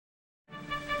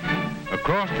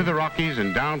across to the Rockies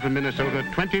and down from Minnesota,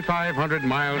 2,500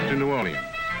 miles to New Orleans.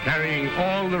 Carrying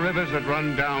all the rivers that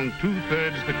run down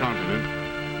two-thirds the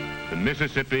continent, the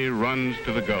Mississippi runs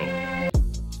to the Gulf.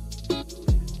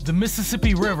 The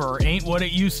Mississippi River ain't what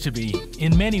it used to be.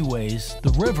 In many ways, the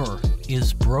river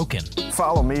is broken.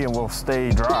 Follow me and we'll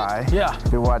stay dry. Yeah.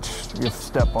 You watch your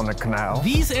step on the canal.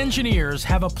 These engineers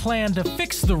have a plan to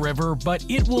fix the river, but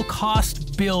it will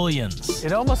cost billions.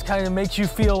 It almost kind of makes you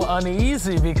feel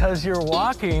uneasy because you're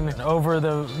walking over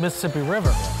the Mississippi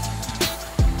River.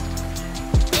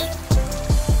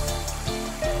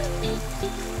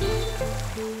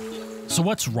 So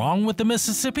what's wrong with the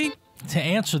Mississippi? To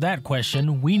answer that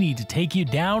question, we need to take you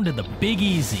down to the Big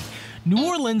Easy. New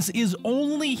Orleans is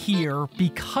only here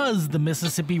because the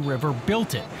Mississippi River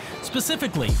built it.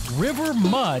 Specifically, river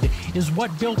mud is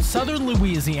what built southern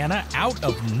Louisiana out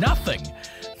of nothing,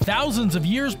 thousands of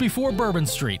years before Bourbon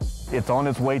Street. It's on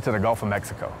its way to the Gulf of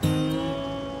Mexico.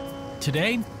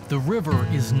 Today, the river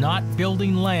is not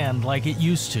building land like it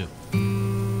used to.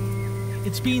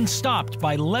 It's being stopped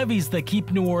by levees that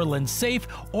keep New Orleans safe,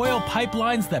 oil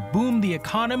pipelines that boom the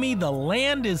economy, the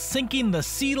land is sinking, the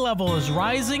sea level is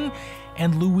rising,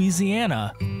 and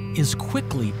Louisiana is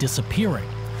quickly disappearing.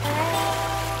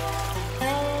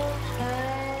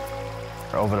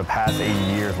 Over the past 80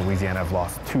 years, Louisiana has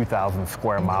lost 2,000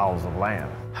 square miles of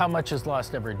land. How much is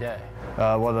lost every day?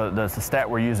 Well, the stat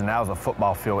we're using now is a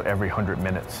football field every 100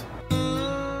 minutes.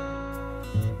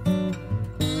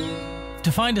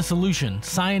 To find a solution,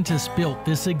 scientists built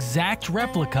this exact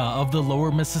replica of the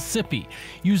lower Mississippi.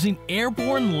 Using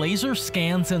airborne laser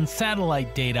scans and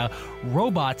satellite data,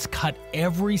 robots cut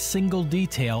every single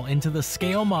detail into the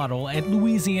scale model at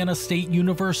Louisiana State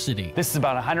University. This is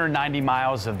about 190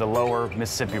 miles of the lower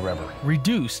Mississippi River.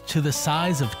 Reduced to the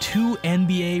size of 2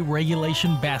 NBA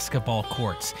regulation basketball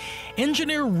courts.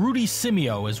 Engineer Rudy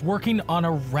Simio is working on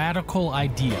a radical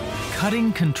idea,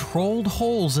 cutting controlled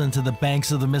holes into the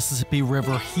banks of the Mississippi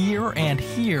River here and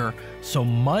here so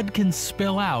mud can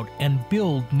spill out and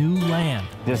build new land.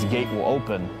 This gate will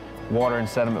open, water and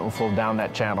sediment will flow down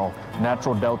that channel,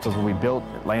 natural deltas will be built,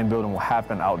 land building will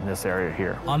happen out in this area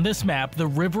here. On this map, the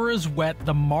river is wet,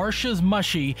 the marsh is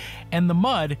mushy, and the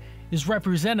mud is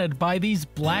represented by these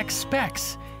black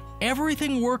specks.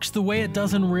 Everything works the way it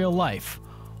does in real life.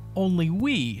 Only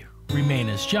we remain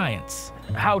as giants.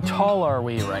 How tall are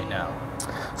we right now?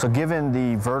 So given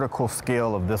the vertical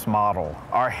scale of this model,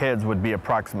 our heads would be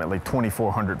approximately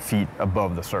 2,400 feet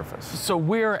above the surface. So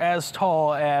we're as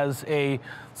tall as a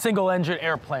single-engine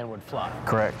airplane would fly.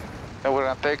 Correct. And we're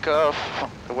gonna take off,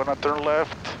 and we're gonna turn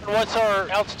left. What's our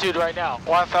altitude right now?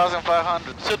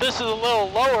 1,500. So this is a little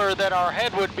lower than our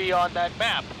head would be on that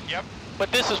map. Yep.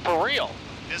 But this is for real.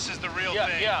 This is the real Yeah,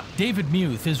 thing. yeah. David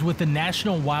Muth is with the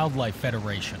National Wildlife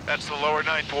Federation. That's the lower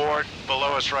ninth ward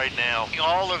below us right now.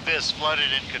 All of this flooded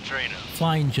in Katrina.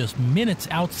 Flying just minutes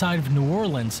outside of New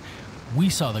Orleans, we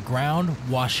saw the ground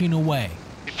washing away.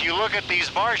 If you look at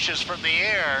these marshes from the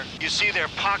air, you see they're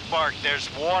pockmarked. There's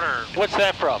water What's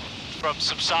that from? from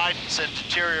subsidence and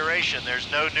deterioration. There's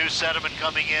no new sediment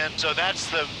coming in. So that's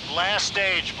the last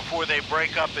stage before they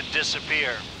break up and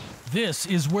disappear. This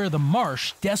is where the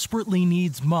marsh desperately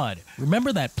needs mud.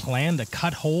 Remember that plan to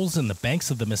cut holes in the banks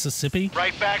of the Mississippi?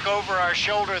 Right back over our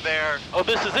shoulder there. Oh,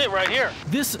 this is it right here.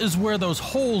 This is where those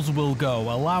holes will go,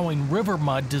 allowing river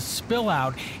mud to spill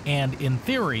out and, in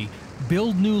theory,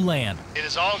 build new land. It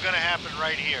is all going to happen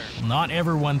right here. Not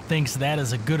everyone thinks that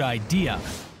is a good idea.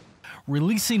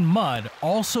 Releasing mud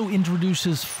also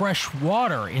introduces fresh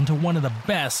water into one of the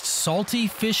best salty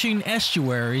fishing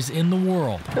estuaries in the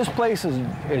world. This place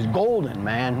is golden,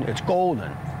 man. It's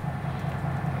golden.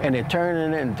 And they're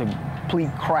turning it into complete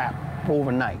crap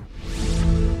overnight.